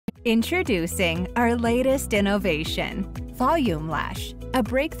Introducing our latest innovation, Volumlash, a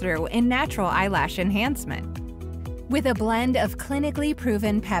breakthrough in natural eyelash enhancement. With a blend of clinically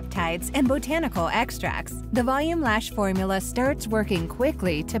proven peptides and botanical extracts, the Volumlash formula starts working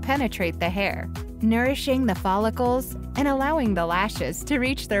quickly to penetrate the hair, nourishing the follicles and allowing the lashes to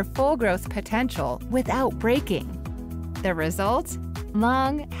reach their full growth potential without breaking. The result?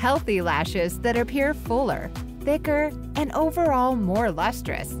 Long, healthy lashes that appear fuller, thicker, and overall more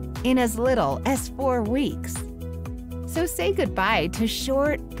lustrous in as little as 4 weeks. So say goodbye to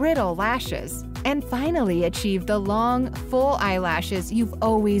short, brittle lashes and finally achieve the long, full eyelashes you've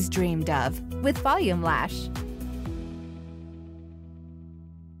always dreamed of with Volumlash.